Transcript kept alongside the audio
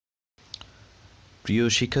প্রিয়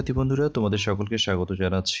শিক্ষার্থী বন্ধুরা, তোমাদের সকলকে স্বাগত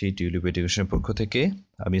জানাচ্ছি টিউলিপ এডুকেশনের পক্ষ থেকে।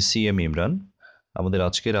 আমি সিএম ইমরান। আমাদের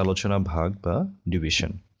আজকের আলোচনা ভাগ বা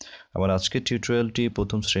ডিভিশন। আমার আজকের টিউটোরিয়ালটি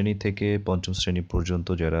প্রথম শ্রেণী থেকে পঞ্চম শ্রেণী পর্যন্ত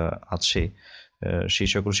যারা আছে সেই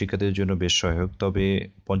সকল শিক্ষার্থীদের জন্য বেশ সহায়ক, তবে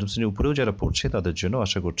পঞ্চম শ্রেণীর উপরেও যারা পড়ছে তাদের জন্য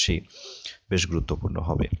আশা করছি বেশ গুরুত্বপূর্ণ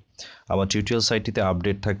হবে। আমার টিউটোরিয়াল সাইটটিতে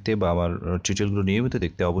আপডেট থাকতে বা আমার টিউটোরিয়ালগুলো নিয়মিত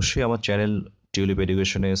দেখতে অবশ্যই আমার চ্যানেল টিউলিপ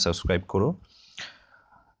এডুকেশনে সাবস্ক্রাইব করো।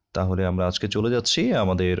 তাহলে আমরা আজকে চলে যাচ্ছি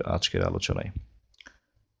আমাদের আজকের আলোচনায়।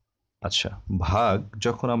 আচ্ছা, ভাগ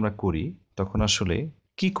যখন আমরা করি তখন আসলে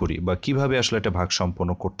কি করি বা কিভাবে আসলে একটা ভাগ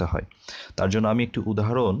সম্পন্ন করতে হয়, তার জন্য আমি একটু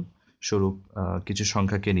উদাহরণ স্বরূপ কিছু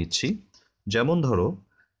সংখ্যাকে নিচ্ছি। যেমন ধরো,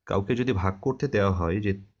 কাউকে যদি ভাগ করতে দেওয়া হয়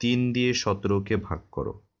যে 3 দিয়ে 17কে ভাগ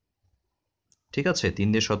করো, ঠিক আছে, 3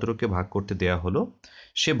 দিয়ে 17কে ভাগ করতে দেওয়া হলো,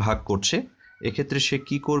 সে ভাগ করছে। এক্ষেত্রে সে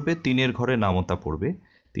কি করবে? 3-এর ঘরে নামতা পড়বে।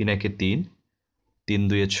 3 একে 3, 3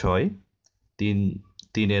 দুয়ে 6, 3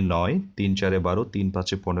 3-এ 9, 3 4-এ 12, 3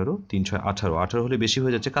 5-এ 15, 3 6 18। 18 হলে বেশি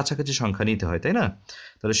হয়ে যাচ্ছে, কাছাকাছি সংখ্যা নিতে হয়, তাই না?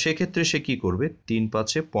 তাহলে সেক্ষেত্রে সে কি করবে? 3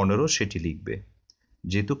 5-এ 15 সেটি লিখবে।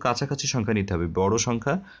 যেহেতু কাছাকাছি সংখ্যা নিতে হবে, বড়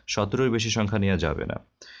সংখ্যা 17-এর বেশি সংখ্যা নেওয়া যাবে না।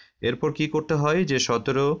 এরপর কি করতে হয়? যে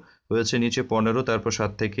 17 হয়েছে নিচে 15, তারপর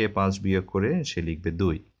 7 থেকে 5 বিয়োগ করে সে লিখবে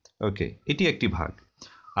 2। ওকে, এটি একটি ভাগ।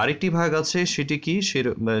 আরেকটি ভাগ আছে, সেটি কি?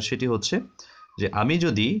 সেটি হচ্ছে যে আমি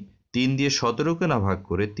যদি 3 দিয়ে 17কে না ভাগ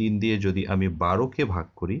করে 3 দিয়ে যদি আমি 12কে ভাগ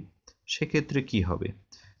করি, সেক্ষেত্রে কি হবে?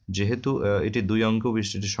 যেহেতু এটি 2 অঙ্ক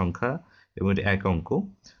বিশিষ্ট সংখ্যা এবং এটি 1 অঙ্ক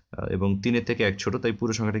এবং 3-এর থেকে 1 ছোট, তাই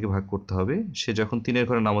পুরো সংখ্যাটাকে ভাগ করতে হবে। সে যখন 3-এর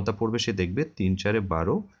ঘরে নামতা পড়বে, সে দেখবে 3 4-এ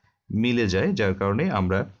 12 মিলে যায়, যার কারণে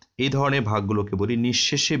আমরা এই ধরনের ভাগগুলোকে বলি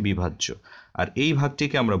নিঃশেষে বিভাজ্য। আর এই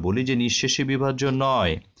ভাগটিকে আমরা বলি যে নিঃশেষে বিভাজ্য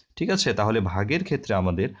নয়। ঠিক আছে? তাহলে ভাগের ক্ষেত্রে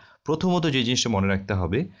আমাদের প্রথমত যে জিনিসটা মনে রাখতে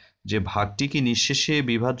হবে যে ভাগটি কি নিঃশেষে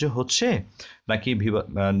বিভাজ্য হচ্ছে নাকি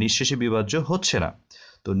নিঃশেষে বিভাজ্য হচ্ছে না।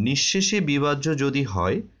 তো নিঃশেষে বিভাজ্য যদি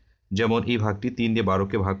হয়, যেমন এই ভাগটি 3 দিয়ে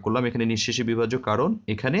 12কে ভাগ করলাম, এখানে নিঃশেষে বিভাজ্য, কারণ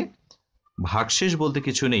এখানে ভাগশেষ বলতে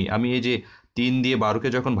কিছু নেই। আমি এই যে 3 দিয়ে 12কে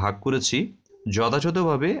যখন ভাগ করেছি,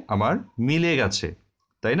 যথাযথভাবে আমার মিলে গেছে,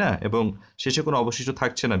 তাই না? এবং শেষে কোনো অবশিষ্ট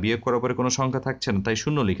থাকছে না, বিয়োগ করার পরে কোনো সংখ্যা থাকছে না, তাই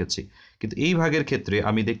শূন্য লিখেছি। কিন্তু এই ভাগের ক্ষেত্রে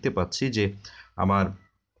আমি দেখতে পাচ্ছি যে আমার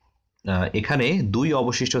এখানে 2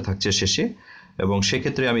 অবশিষ্ট থাকছে শেষে, এবং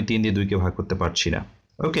সেক্ষেত্রে আমি 3 দিয়ে 2কে ভাগ করতে পারছি না।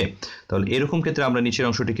 ওকে, তাহলে এরকম ক্ষেত্রে আমরা নিচের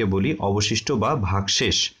অংশটিকে বলি অবশিষ্ট বা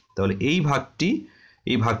ভাগশেষ। তাহলে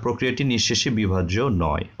এই ভাগ প্রক্রিয়াটি নিঃশেষে বিভাজ্য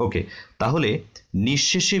নয়। ওকে, তাহলে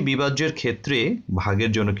নিঃশেষে বিভাজ্যের ক্ষেত্রে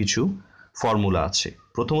ভাগের জন্য কিছু ফর্মুলা আছে।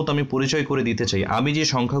 প্রথমত আমি পরিচয় করে দিতে চাই, আমি যে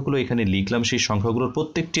সংখ্যাগুলো এখানে লিখলাম সেই সংখ্যাগুলোর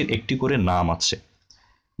প্রত্যেকটির একটি করে নাম আছে।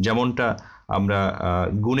 যেমনটা আমরা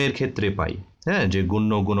গুণের ক্ষেত্রে পাই, হ্যাঁ, যে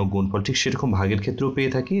গুণ্য গুণক গুণফল, ঠিক সেরকম ভাগের ক্ষেত্রেও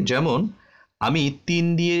পেয়ে থাকি। যেমন আমি 3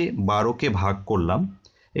 দিয়ে 12কে ভাগ করলাম,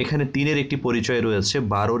 এখানে 3-এর একটি পরিচয় রয়েছে,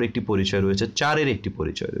 12-র একটি পরিচয় রয়েছে, 4-এর একটি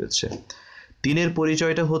পরিচয় রয়েছে। 3-এর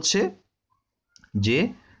পরিচয়টা হচ্ছে যে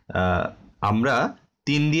আমরা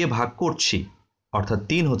 3 দিয়ে ভাগ করছি, অর্থাৎ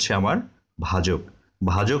 3 হচ্ছে আমার ভাজক।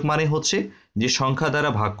 ভাজক মানে হচ্ছে যে সংখ্যা দ্বারা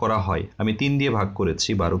ভাগ করা হয়। আমি 3 দিয়ে ভাগ করেছি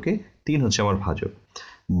 12কে, 3 হচ্ছে আমার ভাজক।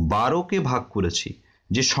 12কে ভাগ করেছি,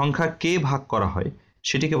 যে সংখ্যাকে ভাগ করা হয়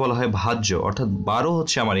সেটিকে বলা হয় ভাজ্য, অর্থাৎ 12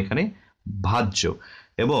 হচ্ছে আমার এখানে ভাজ্য।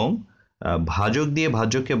 এবং ভাজক দিয়ে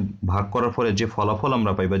ভাজ্যকে ভাগ করার ফলে যে ফলাফল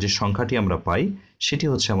আমরা পাই বা যে সংখ্যাটি আমরা পাই, সেটি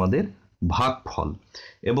হচ্ছে আমাদের ভাগফল।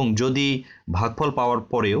 এবং যদি ভাগফল পাওয়ার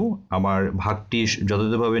পরেও আমার ভাগটি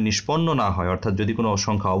যথাযথভাবে নিষ্পন্ন না হয়, অর্থাৎ যদি কোনো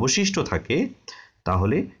সংখ্যা অবশিষ্ট থাকে,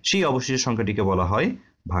 তাহলে সেই অবশিষ্ট সংখ্যাটিকে বলা হয়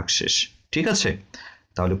ভাগশেষ। ঠিক আছে?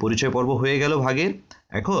 তাহলে পরিচয় পর্ব হয়ে গেল ভাগের।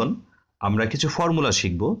 এখন আমরা কিছু ফর্মুলা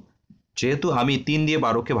শিখব। যেহেতু আমি 3 দিয়ে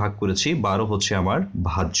 12কে ভাগ করেছি, 12 হচ্ছে আমার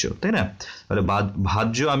ভাজ্য, তাই না? তাহলে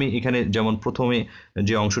ভাজ্য আমি এখানে যেমন প্রথমে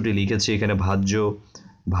যে অংশটি লিখেছি, এখানে ভাজ্য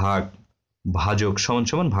ভাগ ভাজক সমান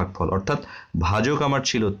সমান ভাগফল, অর্থাৎ ভাজক আমার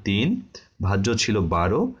ছিল 3, ভাজ্য ছিল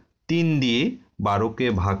 12, 3 দিয়ে 12কে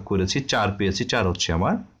ভাগ করেছি, 4 পেয়েছি, 4 হচ্ছে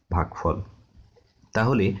আমার ভাগফল।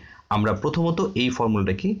 তাহলে আমরা প্রথমত এই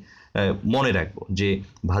ফর্মুলাটা কি মনে রাখবো যে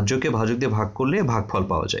ভাজ্যকে ভাজক দিয়ে ভাগ করলে ভাগফল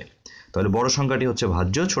পাওয়া যায়। তাহলে বড় সংখ্যাটি হচ্ছে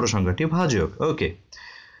ভাজ্য, ছোট সংখ্যাটি ভাজক। ওকে,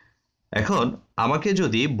 এখন আমাকে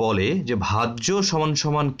যদি বলে যে ভাজ্য সমান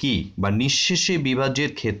সমান কি, বা নিঃশেষে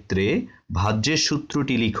বিভাজ্যের ক্ষেত্রে ভাজ্যের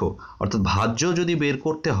সূত্রটি লিখো, অর্থাৎ ভাজ্য যদি বের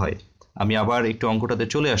করতে হয়, আমি আবার একটু অঙ্কটাতে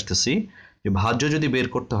চলে আসতেছি, যে ভাজ্য যদি বের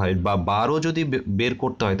করতে হয় বা 12 যদি বের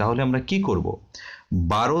করতে হয়, তাহলে আমরা কি করব?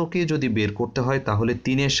 12কে যদি বের করতে হয়, তাহলে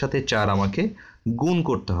 3-এর সাথে 4 আমাকে গুণ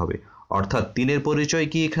করতে হবে। অর্থাৎ 3-এর পরিচয়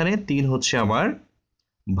কি? এখানে 3 হচ্ছে আমার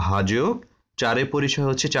ভাজক, 4-এর পরিচয়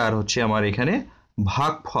হচ্ছে 4 হচ্ছে আমার এখানে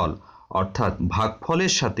ভাগফল। অর্থাৎ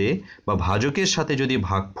ভাগফলের সাথে বা ভাজকের সাথে যদি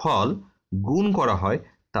ভাগফল গুণ করা হয়,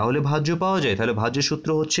 তাহলে ভাজ্য পাওয়া যায়। তাহলে ভাজ্যের সূত্র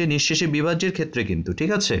হচ্ছে নিঃশেষে বিভাজ্যের ক্ষেত্রে কিন্তু,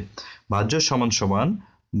 ঠিক আছে, ভাজ্য সমান সমান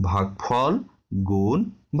ভাগফল গুণ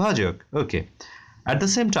ভাজক। ওকে, অ্যাট দ্য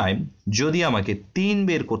সেম টাইম যদি আমাকে 3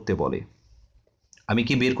 বের করতে বলে, আমি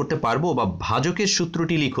কি বের করতে পারবো? বা ভাজকের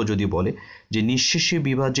সূত্রটি লিখো যদি বলে যে নিঃশেষে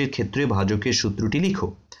বিভাজ্যের ক্ষেত্রে ভাজকের সূত্রটি লিখো,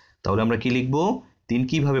 তাহলে আমরা কি লিখবো? 3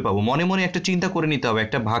 কিভাবে পাবো? মনে মনে একটা চিন্তা করে নিতে হবে,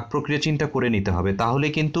 একটা ভাগ প্রক্রিয়া চিন্তা করে নিতে হবে, তাহলে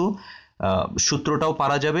কিন্তু সূত্রটাও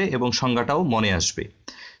পারা যাবে এবং সংজ্ঞাটাও মনে আসবে।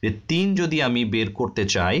 যে 3 যদি আমি বের করতে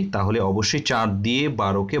চাই তাহলে অবশ্যই 4 দিয়ে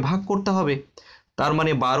 12কে ভাগ করতে হবে। তার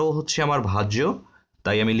মানে 12 হচ্ছে আমার ভাজ্য,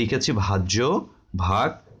 তাই আমি লিখেছি ভাজ্য ভাগ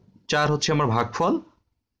 4 হচ্ছে আমার ভাগফল,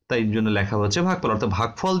 তাই জন্য লেখা হচ্ছে ভাগফল। অর্থাৎ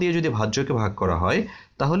ভাগফল দিয়ে যদি ভাজ্যকে ভাগ করা হয়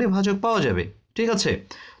তাহলে ভাজক পাওয়া যাবে। ঠিক আছে,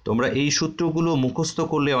 তোমরা এই সূত্রগুলো মুখস্থ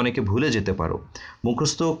করলে অনেকে ভুলে যেতে পারো।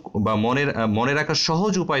 মুখস্থ বা মনে রাখার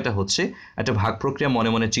সহজ উপায়টা হচ্ছে একটা ভাগ প্রক্রিয়া মনে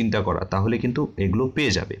মনে চিন্তা করা, তাহলে কিন্তু এগুলো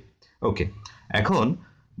পেয়ে যাবে। ওকে, এখন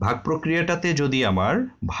ভাগ প্রক্রিয়াটাতে যদি আমার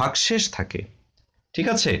ভাগশেষ থাকে, ঠিক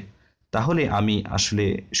আছে, তাহলে আমি আসলে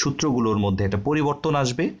সূত্রগুলোর মধ্যে একটা পরিবর্তন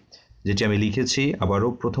আসবে, যেটি আমি লিখেছি। আবারও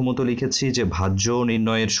প্রথমত লিখেছি যে ভাজ্য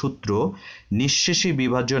নির্ণয়ের সূত্র নিঃশেষে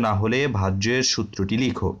বিভাজ্য না হলে ভাজ্যের সূত্রটি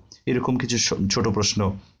লিখো। এরকম কিছু ছোট প্রশ্ন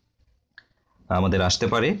আমাদের আসতে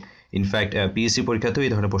পারে। ইনফ্যাক্ট পিএসসি পরীক্ষাতেও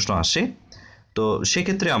এই ধরনের প্রশ্ন আসে। তো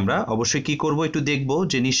সেক্ষেত্রে আমরা অবশ্যই কি করব, একটু দেখব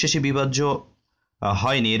যে নিঃশেষে বিভাজ্য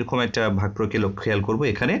হয়নি এরকম একটা ভাগ প্রক্রিয়া খেয়াল করব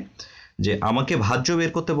এখানে, যে আমাকে ভাজ্য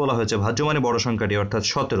বের করতে বলা হয়েছে। ভাজ্য মানে বড় সংখ্যাটি, অর্থাৎ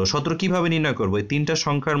 17। 17 কিভাবে নির্ণয় করবো? এই 3টা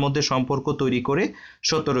সংখ্যার মধ্যে সম্পর্ক তৈরি করে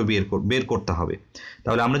 17 বের করতে হবে।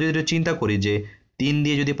 তাহলে আমরা যদি চিন্তা করি যে 3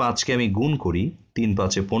 দিয়ে যদি 5কে আমি গুণ করি, 3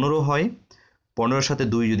 5 15 হয়, 15-এর সাথে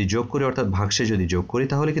 2 যদি যোগ করি অর্থাৎ ভাগশেষ যদি যোগ করি,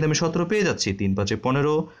 তাহলে কিন্তু আমি 17 পেয়ে যাচ্ছি। 3 5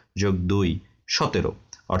 15 যোগ 2 17,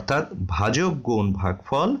 অর্থাৎ ভাজক গুণ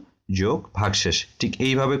ভাগফল যোগ ভাগশেষ। ঠিক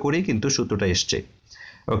এইভাবে করেই কিন্তু সূত্রটা এসছে।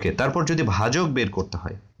 ওকে, তারপর যদি ভাজক বের করতে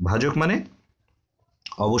হয়, ভাজক মানে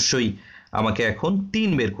অবশ্যই আমাকে এখন 3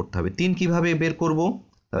 বের করতে হবে। 3 কিভাবে বের করব?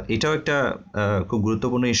 এটাও একটা খুব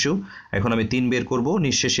গুরুত্বপূর্ণ ইস্যু। এখন আমি 3 বের করব।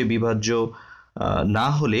 নিঃশেষে বিভাজ্য না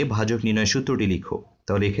হলে ভাজক নির্ণয় সূত্রটি লিখো।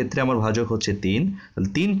 তাহলে এক্ষেত্রে আমার ভাজক হচ্ছে 3। তাহলে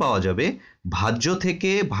 3 পাওয়া যাবে। ভাজ্য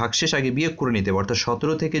থেকে ভাগশেষ আগে বিয়োগ করে নিতে হবে, অর্থাৎ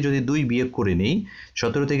 17 থেকে যদি 2 বিয়োগ করে নিই,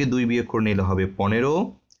 17 থেকে 2 বিয়োগ করে নিলে হবে 15।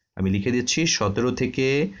 আমি লিখে দিচ্ছি 17 থেকে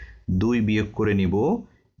 2 বিয়োগ করে নিব,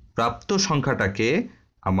 প্রাপ্ত সংখ্যাটাকে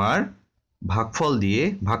আমার ভাগফল দিয়ে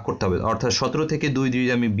ভাগ করতে হবে। অর্থাৎ 17 থেকে 2 যদি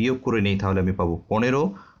আমি বিয়োগ করে নিই তাহলে আমি পাবো 15।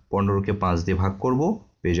 15কে 5 দিয়ে ভাগ করব,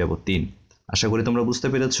 পেয়ে যাব 3। আশা করি তোমরা বুঝতে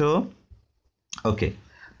পেরেছো। ওকে,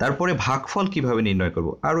 তারপরে ভাগফল কিভাবে নির্ণয় করব?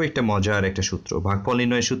 আরও একটা মজার একটা সূত্র। ভাগফল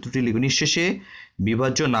নির্ণয়ের সূত্রটি লিখো। নিঃশেষে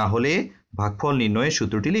বিভাজ্য না হলে ভাগফল নির্ণয়ের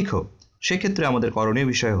সূত্রটি লিখো। সেক্ষেত্রে আমাদের করণীয়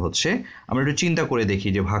বিষয় হচ্ছে আমরা একটু চিন্তা করে দেখি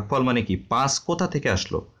যে ভাগফল মানে কি, 5 কোথা থেকে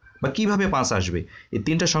আসলো বা কিভাবে 5 আসবে। এই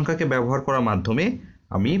 3টা সংখ্যাকে ব্যবহার করার মাধ্যমে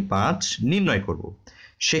আমি 5 নির্ণয় করব।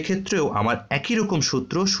 সেক্ষেত্রেও আমার একই রকম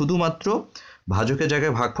সূত্র, শুধুমাত্র ভাজকের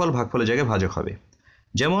জায়গায় ভাগফল, ভাগফলের জায়গায় ভাজক হবে।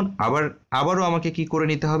 যেমন আবারও আমাকে কি করে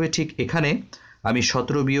নিতে হবে, ঠিক এখানে আমি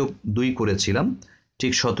 17 বিয়োগ 2 করেছিলাম,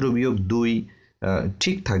 ঠিক 17 বিয়োগ 2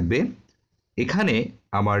 ঠিক থাকবে। এখানে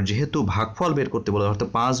আমার যেহেতু ভাগফল বের করতে বলা, অর্থাৎ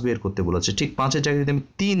 5 বের করতে বলেছে, ঠিক 5-এর জায়গায় যদি আমি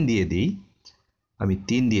 3 দিয়ে দিই, আমি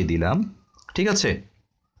 3 দিয়ে দিলাম, ঠিক আছে,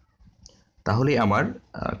 তাহলে আমার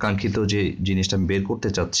কাঙ্ক্ষিত যে জিনিসটা আমি বের করতে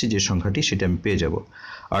চাচ্ছি, যে সংখ্যাটি, সেটা আমি পেয়ে যাব।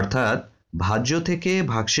 অর্থাৎ ভাজ্য থেকে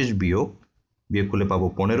ভাগশেষ বিয়োগ করলে পাবো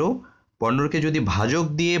 15। 15কে যদি ভাজক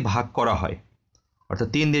দিয়ে ভাগ করা হয়, অর্থাৎ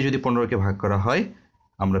 3 দিয়ে যদি 15কে ভাগ করা হয়,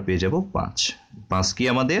 আমরা পেয়ে যাব 5। 5 কি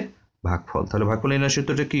আমাদের ভাগফল। তাহলে ভাগফল নির্ণয়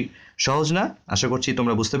সূত্রটা কি সহজ না? আশা করছি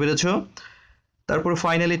তোমরা বুঝতে পেরেছো। তারপর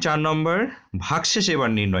ফাইনালি 4 নম্বর ভাগশেষ এবার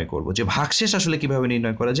নির্ণয় করব, যে ভাগশেষ আসলে কিভাবে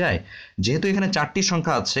নির্ণয় করা যায়। যেহেতু এখানে 4টি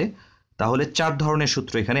সংখ্যা আছে, তাহলে 4 ধরনের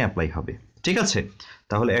সূত্র এখানে অ্যাপ্লাই হবে। ঠিক আছে,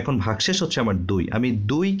 তাহলে এখন ভাগশেষ হচ্ছে আমার 2। আমি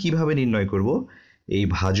 2 কিভাবে নির্ণয় করব? এই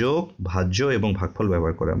ভাজক, ভাজ্য এবং ভাগফল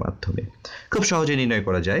ব্যবহার করার মাধ্যমে খুব সহজে নির্ণয়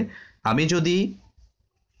করা যায়। আমি যদি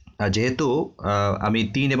যেহেতু আমি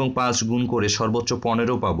 3 এবং 5 গুণ করে সর্বোচ্চ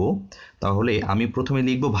 15 পাবো, তাহলে আমি প্রথমে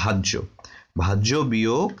লিখব ভাজ্য। ভাজ্য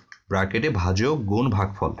বিয়োগ ব্র্যাকেটে ভাজক গুণ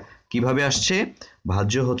ভাগফল। কিভাবে আসছে?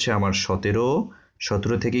 ভাজ্য হচ্ছে আমার 17।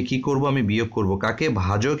 17 থেকে কি করব? আমি বিয়োগ করব কাকে?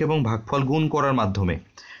 ভাজক এবং ভাগফল গুণ করার মাধ্যমে।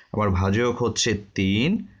 আমার ভাজক হচ্ছে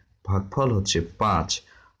 3, ভাগফল হচ্ছে 5।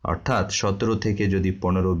 অর্থাৎ 17 থেকে যদি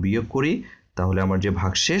 15 বিয়োগ করি, তাহলে আমার যে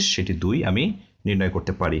ভাগশেষ সেটি 2 আমি নির্ণয়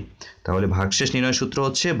করতে পারি। তাহলে ভাগশেষ নির্ণয় সূত্র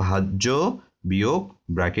হচ্ছে ভাজ্য বিয়োগ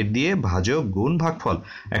ব্র্যাকেট দিয়ে ভাজক গুণ ভাগফল।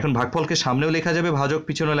 এখন ভাগফলকে সামনেও লেখা যাবে, ভাজক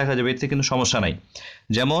পিছনেও লেখা যাবে, এতে কিন্তু সমস্যা নাই।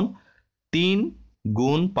 যেমন 3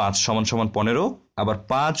 গুণ 5 সমান সমান 15, আবার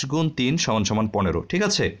 5 গুণ 3 সমান সমান 15। ঠিক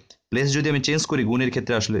আছে, প্লেস যদি আমি চেঞ্জ করি, গুণের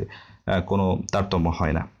ক্ষেত্রে আসলে কোনো তারতম্য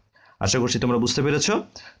হয় না। আশা করছি তোমরা বুঝতে পেরেছো।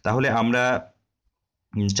 তাহলে আমরা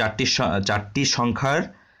চারটি সংখ্যার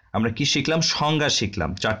আমরা কি শিখলাম, সংজ্ঞা শিখলাম।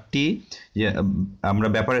 চারটি আমরা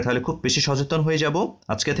ব্যাপারে তাহলে খুব বেশি সচেতন হয়ে যাব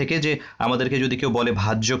আজকে থেকে, যে আমাদেরকে যদি কেউ বলে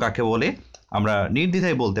ভাজ্য কাকে বলে, আমরা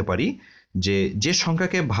নির্দ্বিধায় বলতে পারি যে যে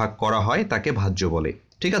সংখ্যাকে ভাগ করা হয় তাকে ভাজ্য বলে।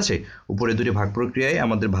 ঠিক আছে, উপরে দুটি ভাগ প্রক্রিয়ায়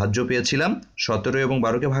আমাদের ভাজ্য পেয়েছিলাম, 17 এবং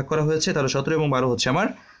 12কে ভাগ করা হয়েছে, তাহলে 17 এবং 12 হচ্ছে আমার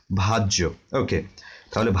ভাজ্য। ওকে,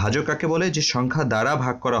 তাহলে ভাজক কাকে বলে, যে সংখ্যা দ্বারা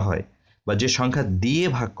ভাগ করা হয় বা যে সংখ্যা দিয়ে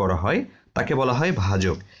ভাগ করা হয় তাকে বলা হয়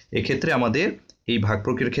ভাজক। এক্ষেত্রে আমাদের এই ভাগ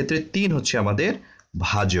প্রক্রিয়ার ক্ষেত্রে 3 হচ্ছে আমাদের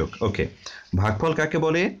ভাজক। ওকে, ভাগফল কাকে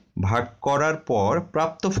বলে, ভাগ করার পর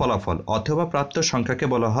প্রাপ্ত ফলাফল অথবা প্রাপ্ত সংখ্যাকে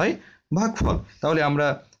বলা হয় ভাগফল। তাহলে আমরা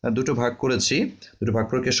দুটো ভাগ করেছি, দুটো ভাগ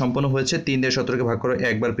প্রক্রিয়া সম্পন্ন হয়েছে। 3 দিয়ে 17কে ভাগ করে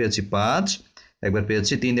একবার পেয়েছি 5, একবার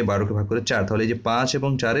পেয়েছি 3 দিয়ে 12কে ভাগ করে 4। তাহলে এই যে 5 এবং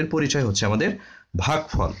 4-এর পরিচয় হচ্ছে আমাদের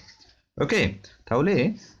ভাগফল। ওকে, তাহলে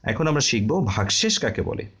এখন আমরা শিখবো ভাগশেষ কাকে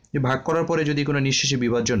বলে। যে ভাগ করার পরে যদি কোনো নিঃশেষে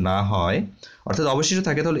বিভাজ্য না হয়, অর্থাৎ অবশিষ্ট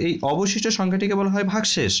থাকে, তাহলে এই অবশিষ্ট সংখ্যাটিকে বলা হয়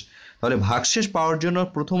ভাগশেষ। তাহলে ভাগশেষ পাওয়ার জন্য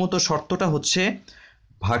প্রথমত শর্তটা হচ্ছে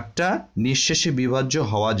ভাগটা নিঃশেষে বিভাজ্য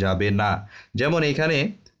হওয়া যাবে না। যেমন এখানে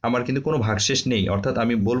আমার কিন্তু কোনো ভাগশেষ নেই, অর্থাৎ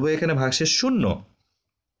আমি বলবো এখানে ভাগশেষ 0,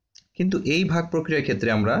 কিন্তু এই ভাগ প্রক্রিয়ার ক্ষেত্রে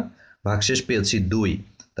আমরা ভাগশেষ পেয়েছি 2,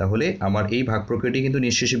 তাহলে আমার এই ভাগ প্রক্রিয়াটি কিন্তু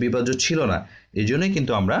নিঃশেষে বিভাজ্য ছিল না, এই জন্যই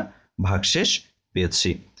কিন্তু আমরা ভাগশেষ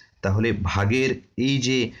পেয়েছি। তাহলে ভাগের এই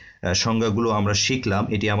যে সংজ্ঞাগুলো আমরা শিখলাম,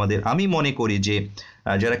 এটি আমাদের, আমি মনে করি যে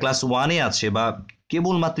যারা ক্লাস 1-এ আছে বা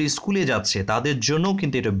কেবলমাত্র স্কুলে যাচ্ছে তাদের জন্যও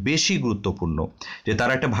কিন্তু এটা বেশি গুরুত্বপূর্ণ, যে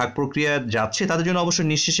তারা একটা ভাগ প্রক্রিয়া যাচ্ছে, তাদের জন্য অবশ্যই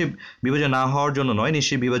নিঃশেষে বিভাজ্য না হওয়ার জন্য নয়,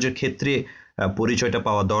 নিঃশেষে বিভাজ্যের ক্ষেত্রে পরিচয়টা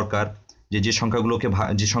পাওয়া দরকার, যে যে সংখ্যাগুলোকে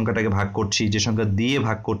যে সংখ্যাটাকে ভাগ করছি, যে সংখ্যা দিয়ে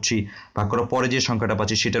ভাগ করছি, ভাগ করার পরে যে সংখ্যাটা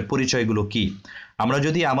পাচ্ছি সেটার পরিচয়গুলো কি। আমরা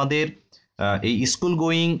যদি আমাদের এই স্কুল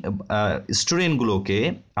গোয়িং স্টুডেন্টগুলোকে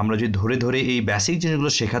আমরা যদি ধরে ধরে এই বেসিক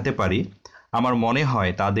জিনিসগুলো শেখাতে পারি, আমার মনে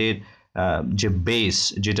হয় তাদের যে বেস,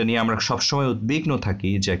 যেটা নিয়ে আমরা সবসময় উদ্বিগ্ন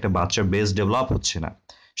থাকি যে একটা বাচ্চার বেস ডেভেলপ হচ্ছে না,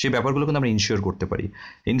 সেই ব্যাপারগুলো কিন্তু আমরা ইনশিওর করতে পারি।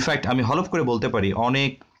 ইনফ্যাক্ট আমি হলফ করে বলতে পারি,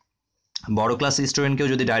 অনেক বড় ক্লাস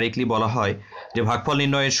স্টুডেন্টকেও যদি ডাইরেক্টলি বলা হয় যে ভাগফল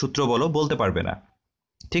নির্ণয়ের সূত্র বলতে পারবে না।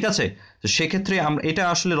 ঠিক আছে, তো সেক্ষেত্রে আমরা, এটা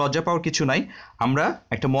আসলে লজ্জা পাওয়ার কিছু নাই। আমরা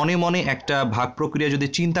একটা মনে মনে একটা ভাগ প্রক্রিয়া যদি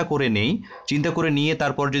চিন্তা করে নেই, চিন্তা করে নিয়ে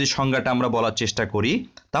তারপর যদি সংজ্ঞাটা আমরা বলার চেষ্টা করি,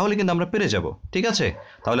 তাহলে কিন্তু আমরা পেরে যাব। ঠিক আছে,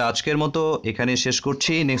 তাহলে আজকের মতো এখানে শেষ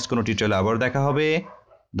করছি, নেক্সট কোনো টিউটোরিয়ালে আবার দেখা হবে।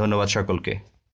 ধন্যবাদ সকলকে।